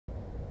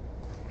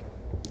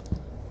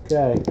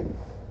Okay.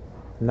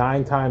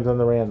 9 times on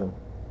the random.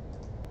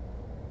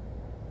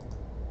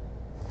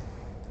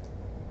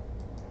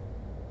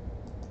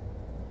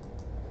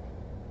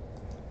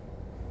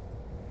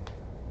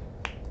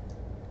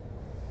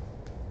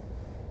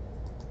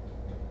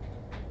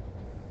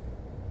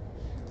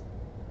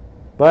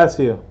 Bless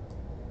you.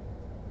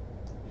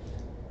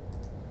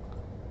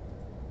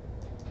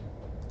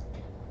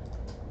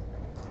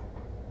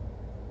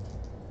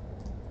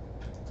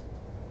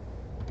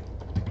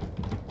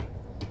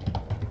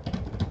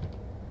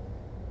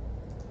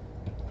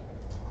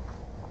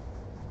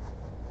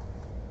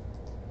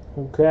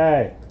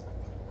 Okay.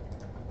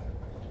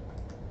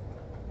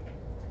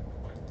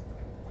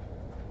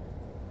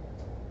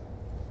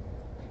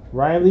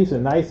 Ryan Leaf's a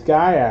nice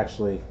guy,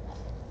 actually.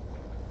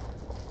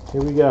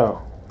 Here we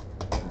go.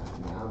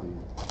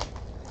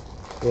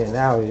 Yeah,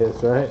 now he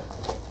is, right?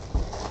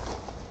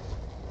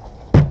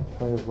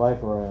 Turn his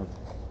life around.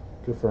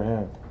 Good for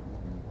him.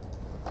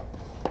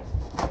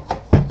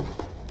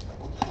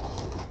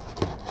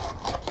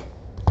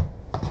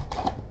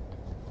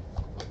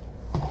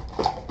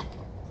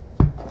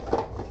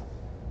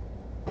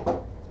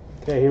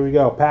 Okay, here we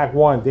go. Pack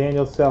 1,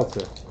 Daniel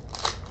Seltzer.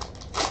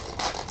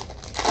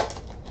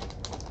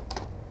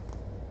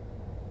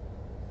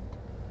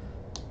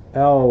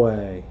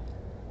 Elway.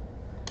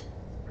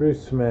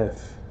 Bruce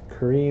Smith.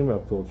 Kareem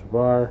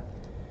Abdul-Jabbar.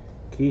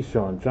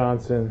 Keyshawn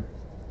Johnson.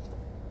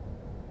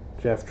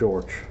 Jeff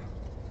George.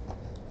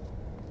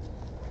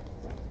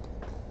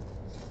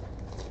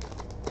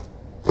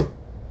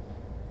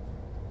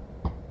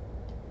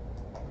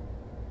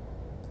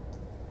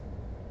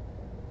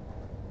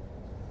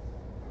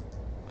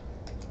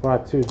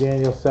 Spot 2,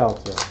 Daniel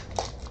Seltzer.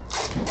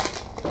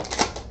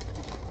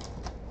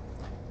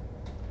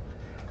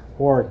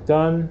 Warwick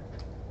Dunn.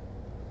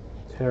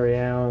 Terry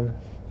Allen.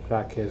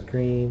 Jacquez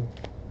Green.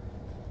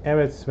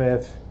 Emmett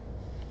Smith.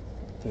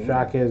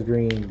 Jacquez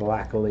Green,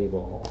 Black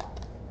Label.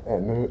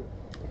 And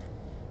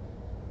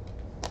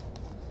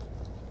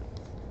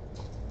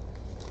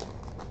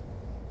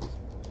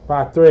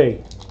Spot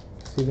 3,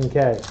 Stephen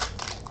K.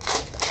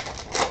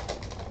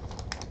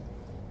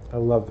 I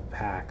love the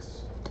packs.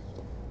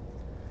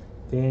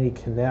 Danny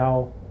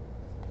Cannell,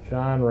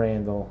 John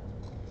Randall,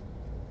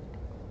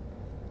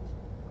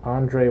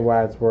 Andre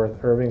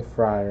Wadsworth, Irving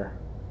Fryer,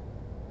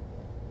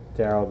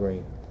 Darryl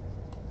Green.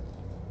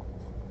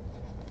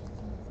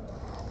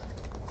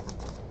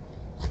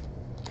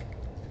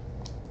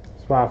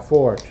 Spot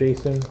 4,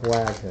 Jason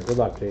Wagner. Good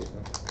luck,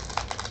 Jason.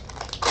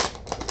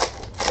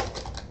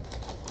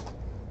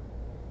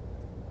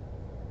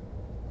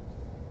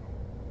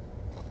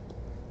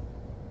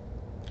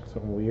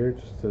 Something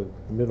weird, just a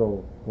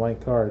middle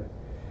blank card.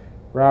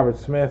 Robert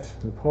Smith,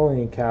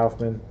 Napoleon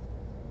Kaufman,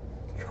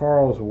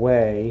 Charles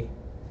Way,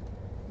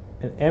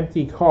 an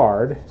empty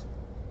card.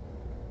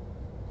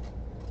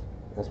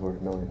 That's worth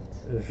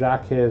millions.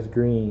 Jacquez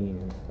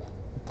Green.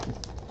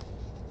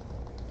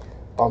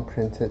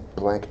 Unprinted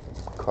blank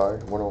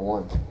card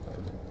 101.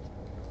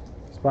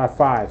 Spot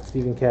 5,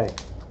 Stephen K.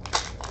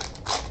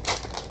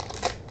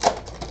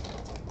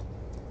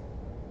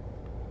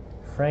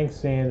 Frank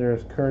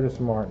Sanders,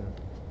 Curtis Martin,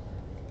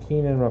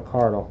 Keenan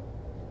McCardle,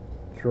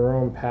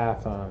 Jerome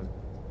Pathon,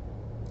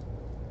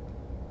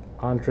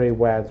 Andre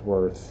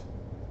Wadsworth,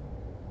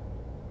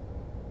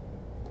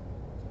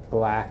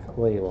 Black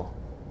Label.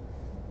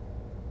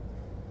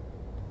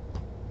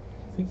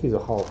 I think he's a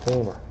Hall of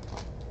Famer.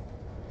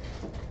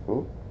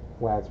 Who?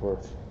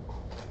 Wadsworth.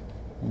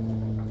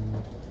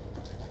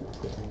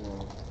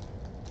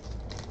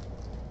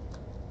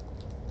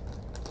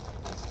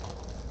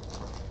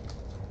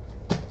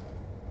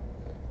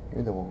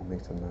 You're the one who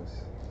makes a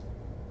mess.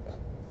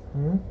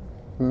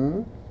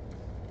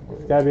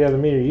 It's gotta be either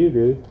me or you,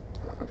 dude.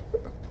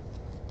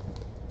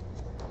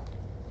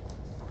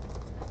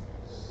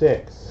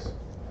 6.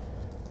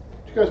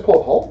 Did you guys pull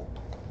it home?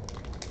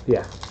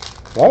 Yeah.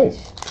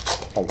 Nice.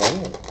 I got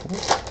it.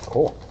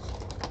 Cool.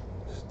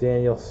 It's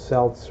Daniel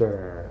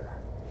Seltzer.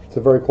 It's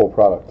a very cool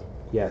product.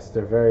 Yes,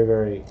 they're very,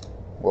 very.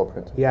 Well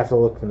printed. You have to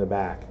look from the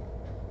back.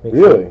 Make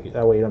Really? Sure,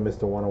 that way you don't miss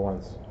the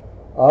 101s.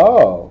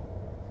 Oh.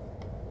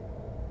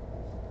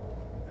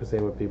 Because they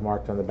would be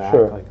marked on the back,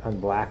 Sure. like on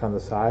black on the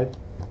side.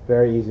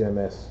 Very easy to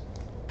miss.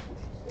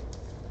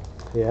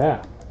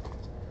 Yeah.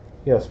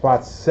 You know,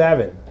 spot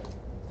 7.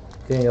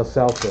 Daniel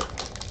Seltzer.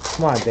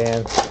 Come on,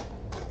 Dan.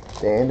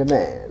 Dan the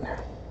man.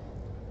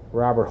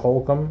 Robert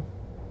Holcomb.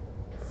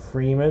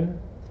 Freeman.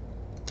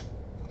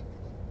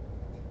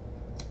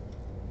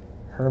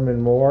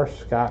 Herman Moore.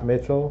 Scott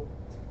Mitchell.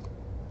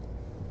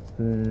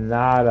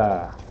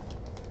 Nada.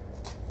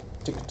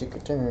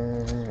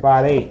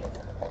 Spot 8.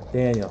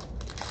 Daniel.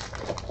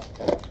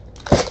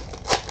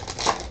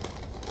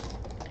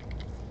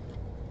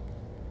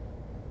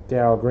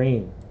 Darryl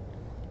Green.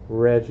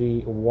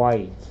 Reggie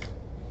White.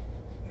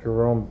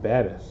 Jerome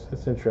Bettis.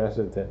 That's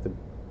interesting.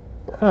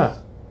 Huh.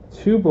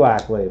 2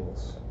 black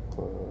labels.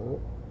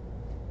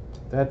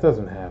 That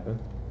doesn't happen.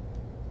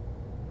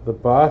 The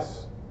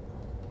Bus.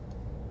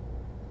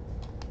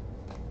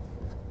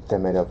 That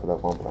made up for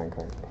that one blank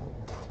card.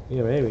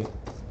 Yeah, maybe.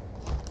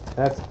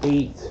 That's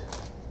 8.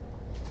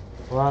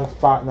 We're on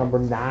spot number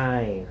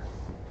 9.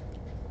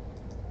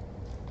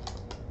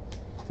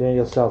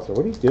 Daniel Seltzer.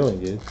 What are you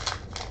doing, dude?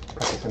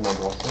 Practicing my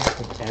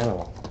Boston. Like an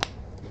animal.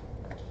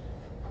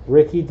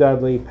 Ricky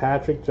Dudley,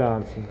 Patrick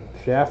Johnson,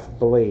 Jeff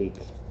Blake,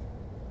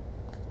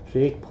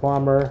 Jake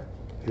Plummer,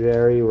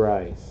 Jerry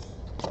Rice.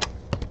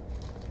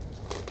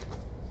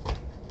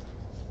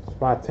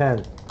 Spot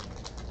 10.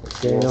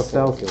 Daniel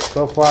Seltzer.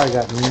 So far, I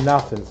got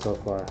nothing so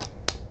far.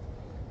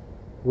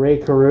 Ray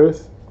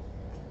Caruth,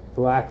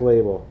 Black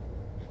Label.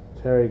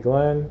 Terry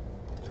Glenn,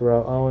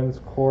 Terrell Owens,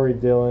 Corey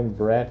Dillon,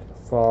 Brett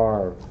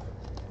Favre.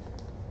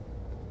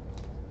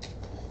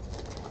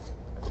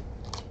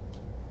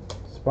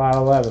 Spot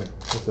 11.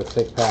 It's a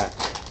thick pack.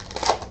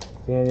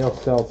 Daniel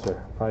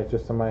Seltzer. Probably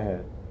just in my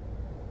head.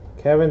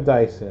 Kevin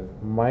Dyson,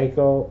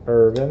 Michael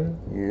Irvin,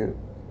 Yeah.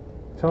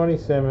 Tony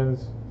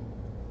Simmons,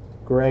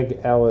 Greg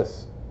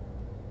Ellis,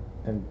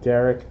 and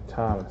Derek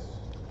Thomas.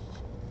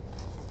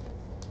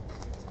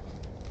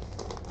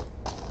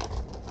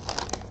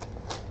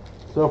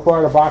 So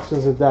far, the box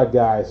is a dud,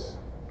 guys.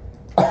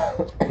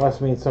 Must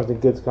mean something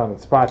good's coming.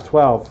 Spot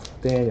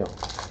 12, Daniel.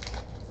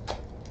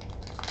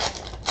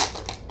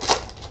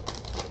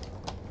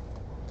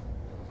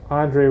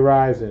 Andre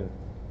Rison.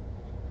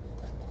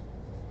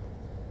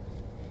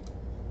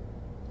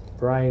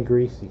 Brian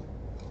Greasy.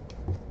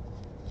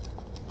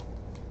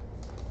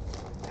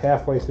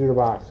 Halfway through the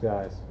box,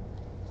 guys.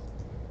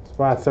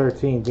 Spot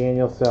 13,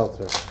 Daniel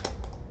Seltzer.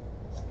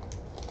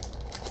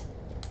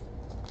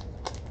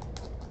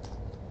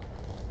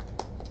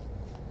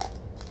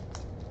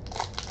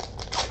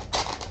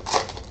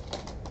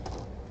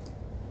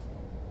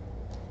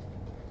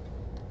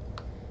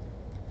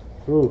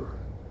 Ooh.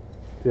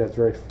 Yeah,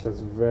 that's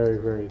very,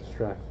 very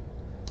distracting.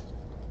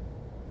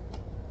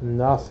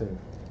 Nothing.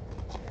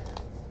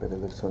 But it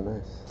looks so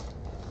nice.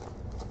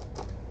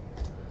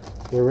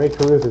 Yeah, Ray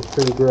Caruth is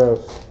pretty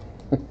gross.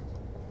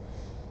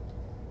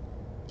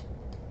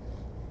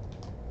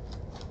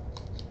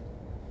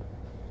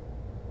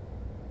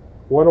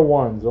 What a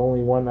ones.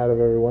 Only 1 out of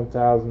every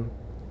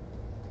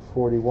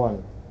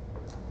 1,041.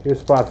 Here's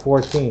spot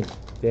 14.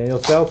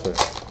 Daniel Seltzer.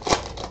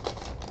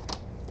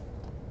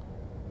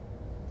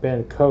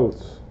 Ben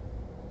Coates.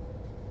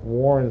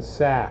 Warren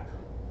Sapp.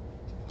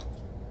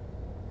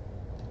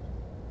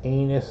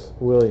 Aeneas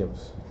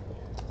Williams.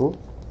 Who?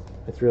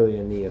 It's really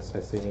Aeneas. I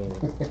say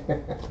Aeneas.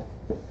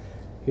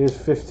 Here's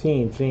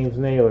 15. James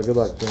Naylor. Good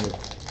luck, James.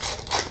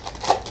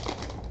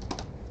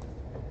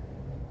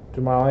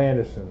 Jamal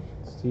Anderson.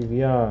 Steve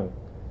Young.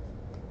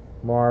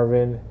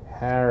 Marvin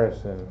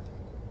Harrison.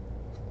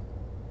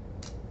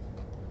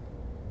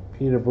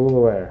 Peter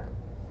Boulware.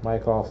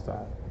 Mike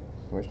Allstott.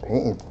 Where's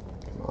Peyton?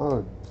 Come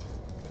on.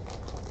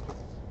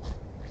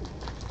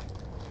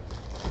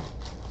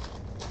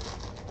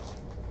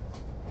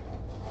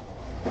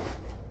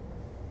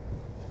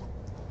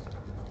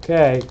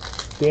 Okay,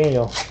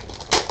 Daniel.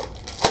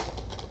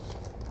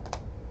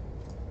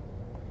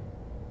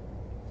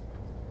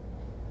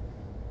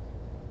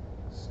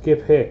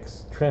 Skip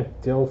Hicks,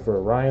 Trent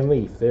Dilfer, Ryan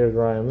Leaf. There's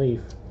Ryan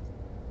Leaf.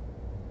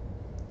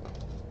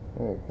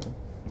 There you go.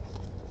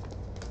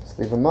 Just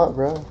leave him up,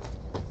 bro.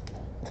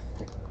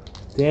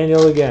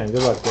 Daniel again.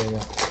 Good luck,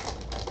 Daniel.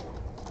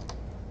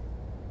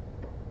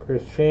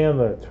 Chris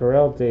Chandler,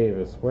 Terrell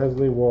Davis,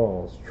 Wesley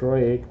Walls,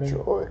 Troy Aikman,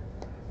 Joy.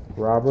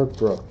 Robert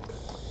Brooks.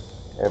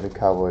 Every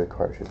Cowboy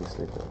card should be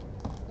sleeper.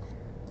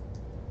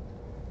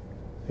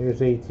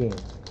 Here's 18.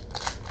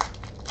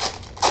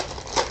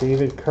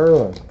 David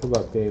Curlin. Good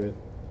luck, David.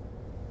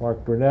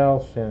 Mark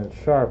Brunell, Shannon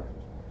Sharp,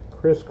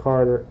 Chris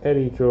Carter,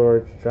 Eddie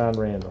George, John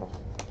Randall.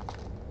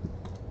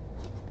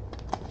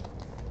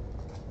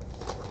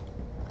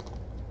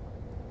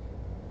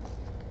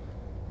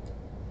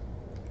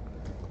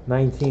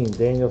 $19,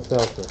 Daniel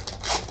Seltzer.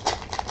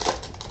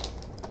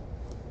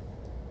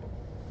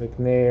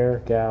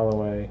 McNair,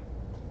 Galloway,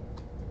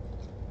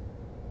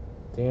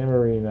 Dan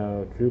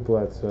Marino, Drew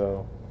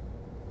Bledsoe,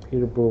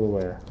 Peter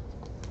Boulware.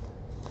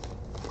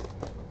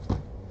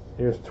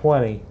 Here's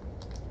 20.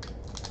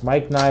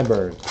 Mike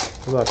Nyberg.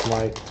 Good luck,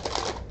 Mike.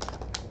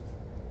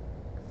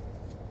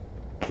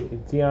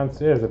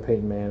 There's a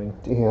Peyton Manning.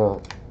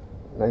 Dion.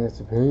 Nice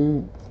to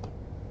Peyton.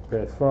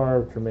 Brett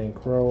Favre, Jermaine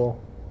Crowell.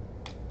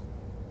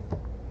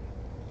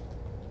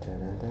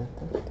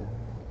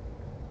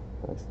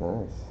 That's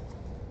nice.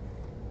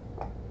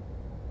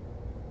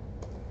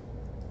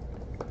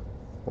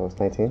 That was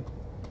 19?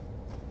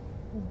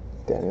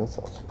 Daniel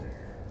Seltzer.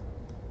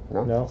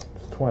 No? No,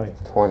 it's 20.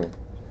 20.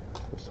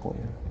 Who's 20?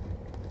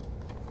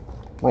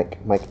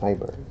 Mike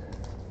Nyberg.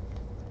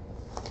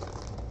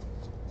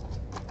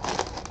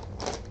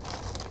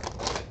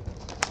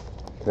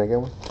 Can I get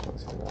one?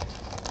 Let's see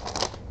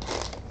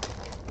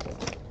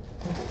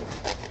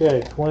that.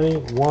 Okay,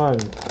 21.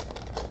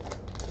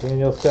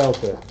 Daniel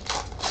Seltzer.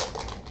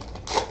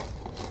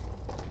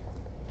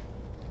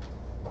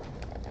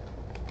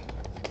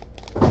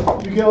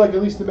 You get like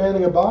at least the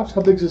Manning a box?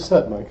 How big's this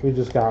set, Mike? We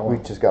just got We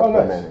one. just got Oh,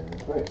 one nice. man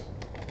in Nice.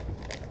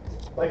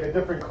 Like a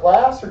different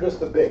class or just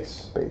the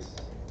base? base.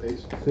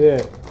 Base. That's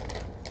it.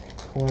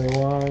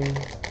 21.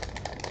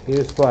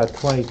 Here's spot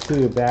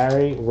 22,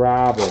 Barry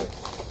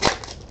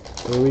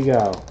Roberts. Here we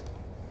go.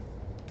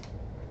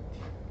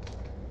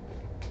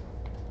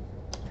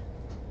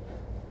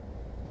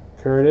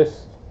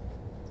 Curtis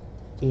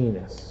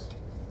Enos.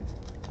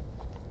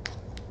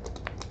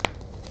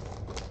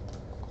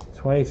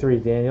 23,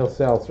 Daniel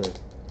Seltzer.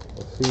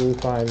 We'll see what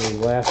we find in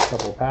the last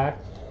couple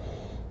packs.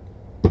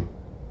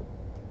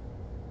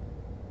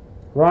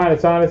 Ron,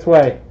 it's on its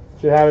way.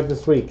 Should have it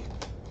this week.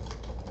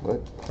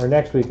 What? Or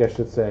next week, I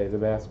should say,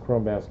 the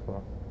Chrome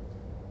basketball.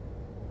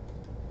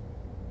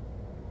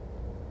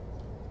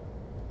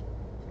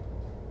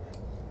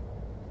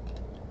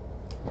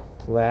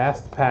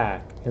 Last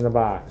pack in the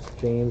box.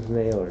 James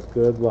Naylor.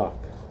 Good luck.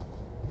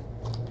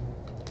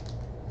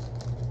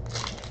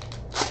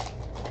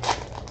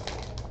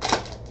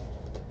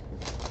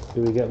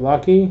 Do we get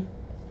lucky?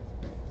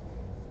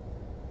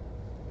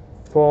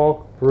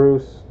 Falk,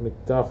 Bruce,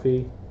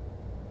 McDuffie,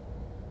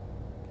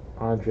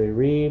 Andre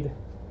Reed,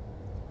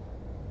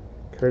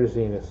 Curtis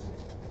Enos.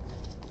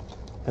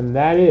 And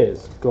that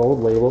is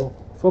Gold Label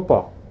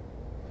Football.